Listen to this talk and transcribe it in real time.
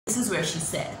This is where she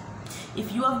said,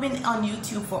 if you have been on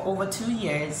YouTube for over 2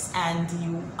 years and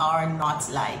you are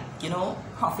not like,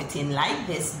 profiting like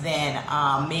this, then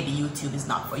maybe YouTube is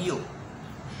not for you.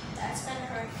 That's gonna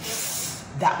hurt you.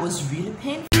 That was really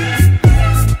painful.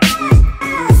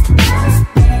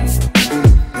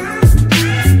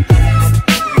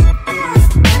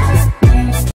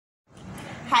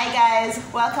 Hi guys,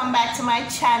 welcome back to my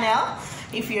channel.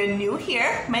 If you're new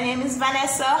here, my name is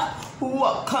Vanessa.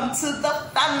 Welcome to the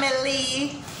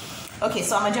family. Okay,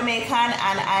 so I'm a Jamaican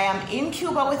and I am in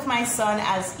Cuba with my son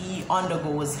as he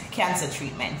undergoes cancer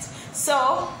treatment.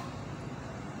 So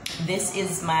this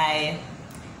is my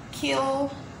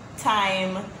kill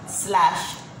time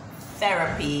 /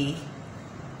 therapy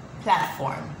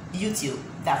platform, YouTube.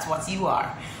 That's what you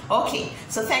are. Okay,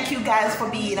 so thank you guys for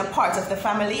being a part of the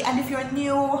family, and if you're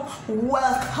new,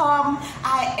 welcome.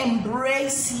 I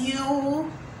embrace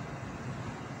you.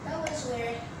 That was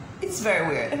weird. It's very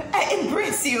weird. I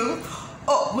embrace you.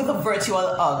 Oh, with a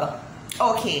virtual hug.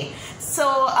 Okay,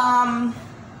 so I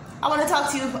want to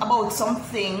talk to you about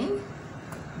something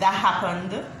that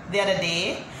happened the other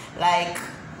day, like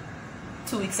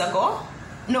 2 weeks ago.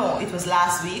 No, it was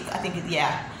last week. I think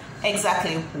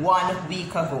exactly 1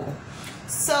 week ago.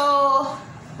 So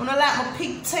I'm gonna like my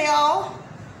pigtail.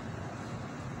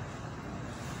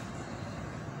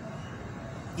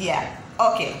 Yeah.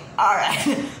 Okay. All right.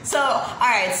 So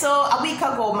a week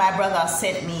ago, my brother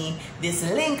sent me this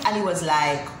link, and he was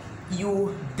like,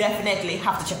 "You definitely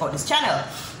have to check out this channel,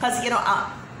 because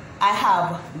I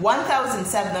have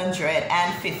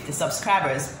 1,750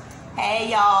 subscribers." Hey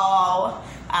y'all,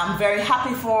 I'm very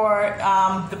happy for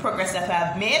the progress that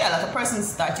I've made. A lot of persons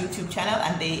start YouTube channel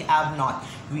and they have not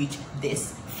reached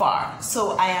this far,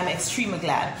 so I am extremely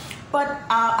glad. But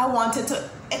I wanted to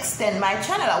extend my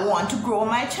channel. I want to grow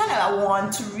my channel. I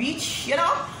want to reach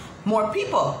more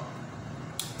people.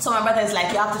 So my brother is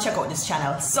like, you have to check out this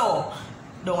channel. So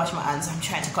don't watch my hands, I'm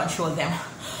trying to control them.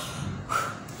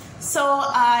 So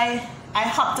I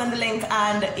hopped on the link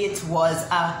and it was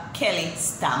a Kelly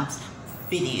Stamp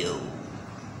video.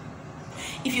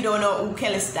 If you don't know who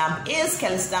Kelly Stamp is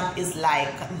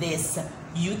like this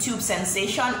YouTube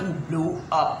sensation who blew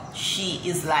up. She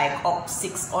is like up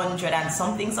 600 and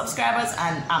something subscribers,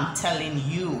 and I'm telling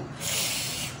you,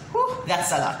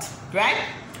 that's a lot, right?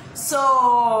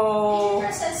 So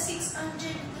You said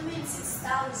 600, you mean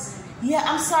 6,000. yeah,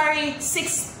 I'm sorry,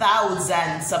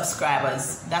 6,000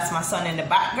 subscribers. That's my son in the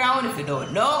background. If you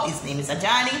don't know, his name is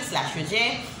Ajani /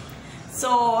 Roger.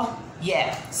 So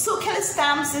yeah, so Kelly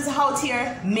Stamps is out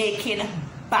here making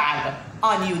bag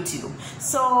on YouTube.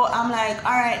 So I'm like,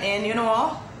 all right then,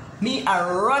 me I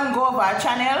run go over our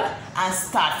channel and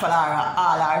start for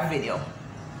all our video.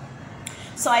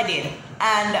 So I did,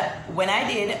 and when I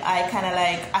did, I kind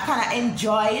of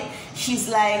enjoyed. She's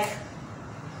like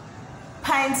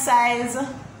pint size,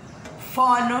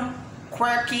 fun,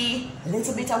 quirky, a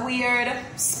little bit of weird,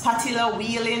 spatula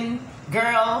wheeling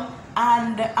girl,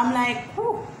 and I'm like,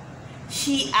 whew.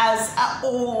 She has an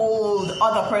old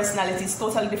other personalities,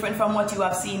 totally different from what you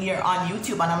have seen here on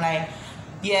YouTube, and I'm like,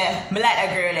 yeah, me like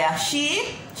that girl. Yeah,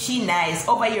 she nice,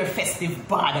 over here festive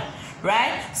bad,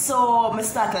 right? So me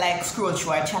start like scroll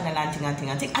through her channel and thing,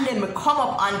 and then me come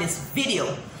up on this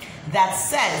video that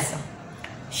says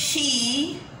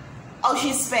she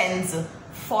spends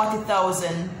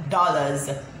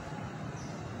 $40,000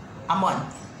 a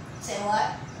month. Say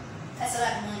what? That's a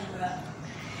lot of money, bro.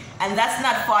 And that's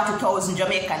not 40,000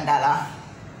 Jamaican dollar.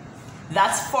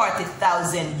 That's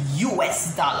 40,000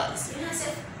 US dollars. You know,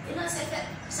 say,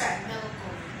 sorry, no,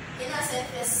 you know, say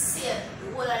if you save the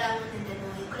whole of that money, then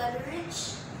you could have been rich.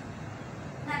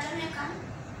 Not Jamaican.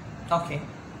 Okay.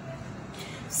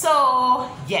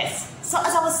 So yes. So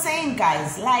as I was saying,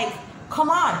 guys, like, come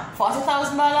on,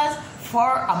 $40,000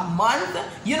 for a month.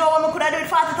 You know what I could have done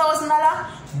with $40,000?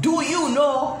 Do you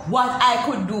know what I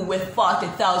could do with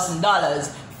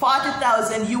 $40,000?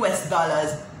 40,000 US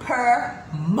dollars per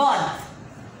month.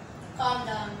 Calm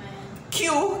down, man.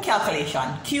 Q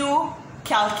calculation.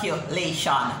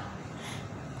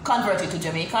 Convert it to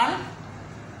Jamaican.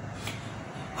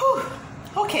 Whew.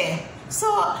 Okay. So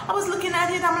I was looking at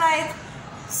it. I'm like,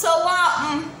 so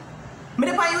what? Me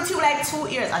on YouTube like 2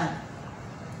 years, and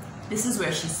this is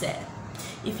where she said,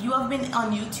 if you have been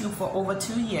on YouTube for over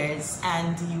 2 years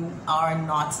and you are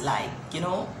not like,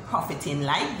 profiting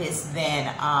like this,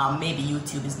 then maybe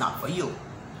YouTube is not for you.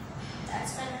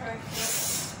 That's gonna hurt you.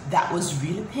 That was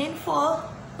really painful,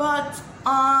 but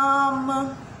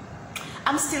I'm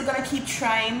still gonna keep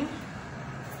trying.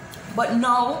 But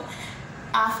no,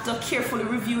 after carefully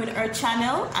reviewing her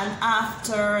channel and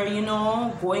after, you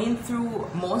know, going through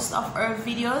most of her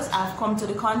videos, I've come to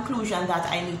the conclusion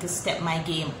that I need to step my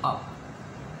game up.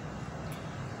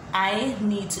 I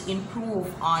need to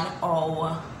improve on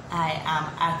how I am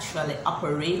actually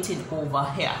operating over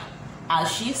here.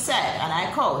 As she said, and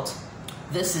I quote,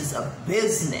 "This is a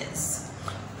business,"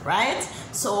 right?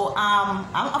 So I'm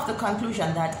of the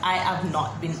conclusion that I have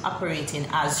not been operating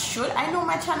as should. I know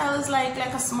my channel is like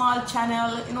a small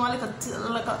channel, you know, like a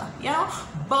you know,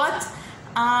 but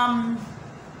I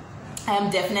am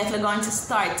definitely going to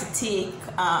start to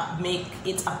make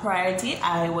it a priority.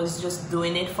 I was just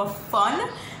doing it for fun,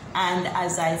 and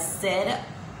as I said,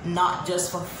 not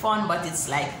just for fun, but it's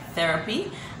like therapy.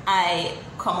 I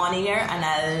come on here and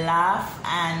I laugh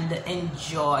and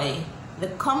enjoy the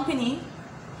company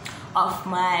of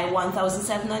my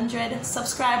 1,700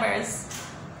 subscribers.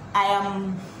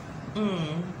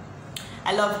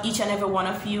 I love each and every one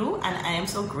of you, and I am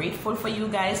so grateful for you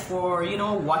guys for, you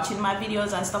know, watching my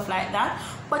videos and stuff like that.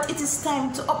 But it is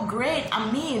time to upgrade.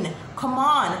 I mean, come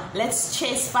on, let's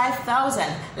chase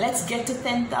 5,000. Let's get to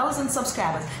 10,000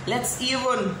 subscribers. Let's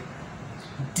even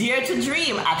dare to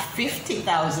dream at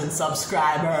 50,000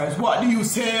 subscribers. What do you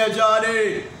say,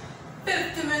 Johnny?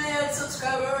 50 million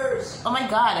subscribers. Oh my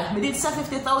God, we did say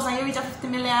 50,000, you reach a 50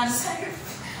 million.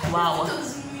 Wow.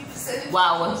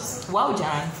 Wow,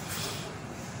 John.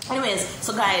 Anyways,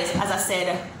 so guys, as I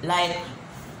said, like,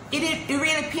 it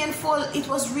really painful. It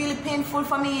was really painful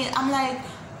for me. I'm like,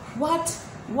 what?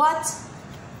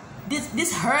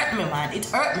 This hurt me, man. It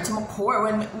hurt me to my core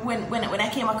when I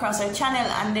came across her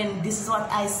channel, and then this is what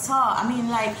I saw. I mean,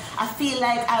 like, I feel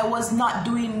like I was not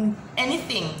doing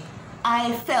anything.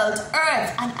 I felt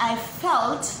hurt, and I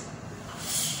felt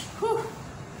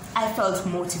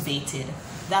motivated.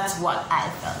 That's what I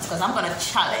felt, because I'm gonna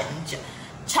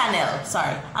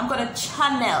I'm gonna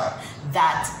channel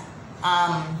that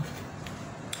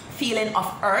feeling of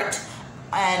hurt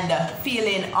and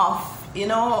feeling of, you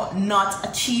know, not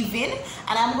achieving,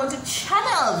 and I'm going to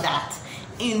channel that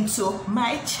into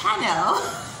my channel.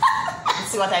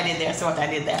 See what I did there?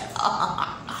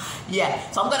 Yeah,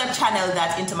 so I'm going to channel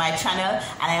that into my channel,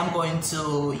 and I am going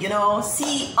to, you know,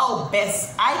 see how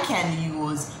best I can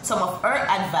use some of her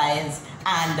advice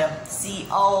and see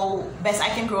how best I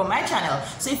can grow my channel.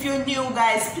 So if you're new,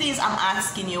 guys, please, I'm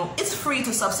asking you, it's free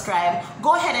to subscribe.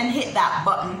 Go ahead and hit that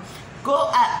button. Go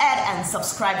ahead and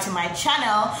subscribe to my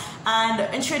channel and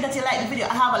ensure that you like the video.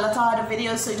 I have a lot of other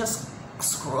videos, so just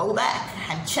scroll back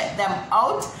and check them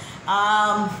out.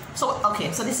 So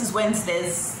this is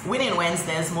Winning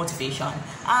Wednesdays motivation.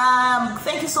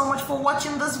 Thank you so much for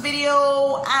watching this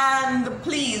video, and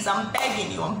please, I'm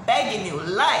begging you,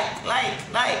 like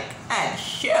and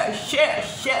share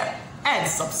and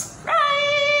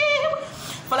subscribe.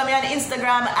 Follow me on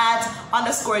Instagram at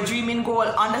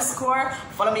 _dreaminggoal_.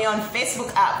 Follow me on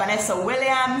Facebook at Vanessa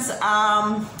Williams.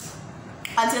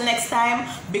 Until next time,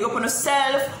 big up on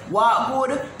yourself, walk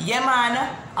good, yeah man.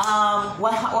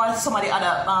 What some of the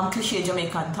other cliche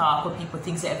Jamaican talk what people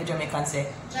think every Jamaican say?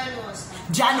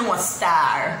 January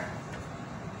Star.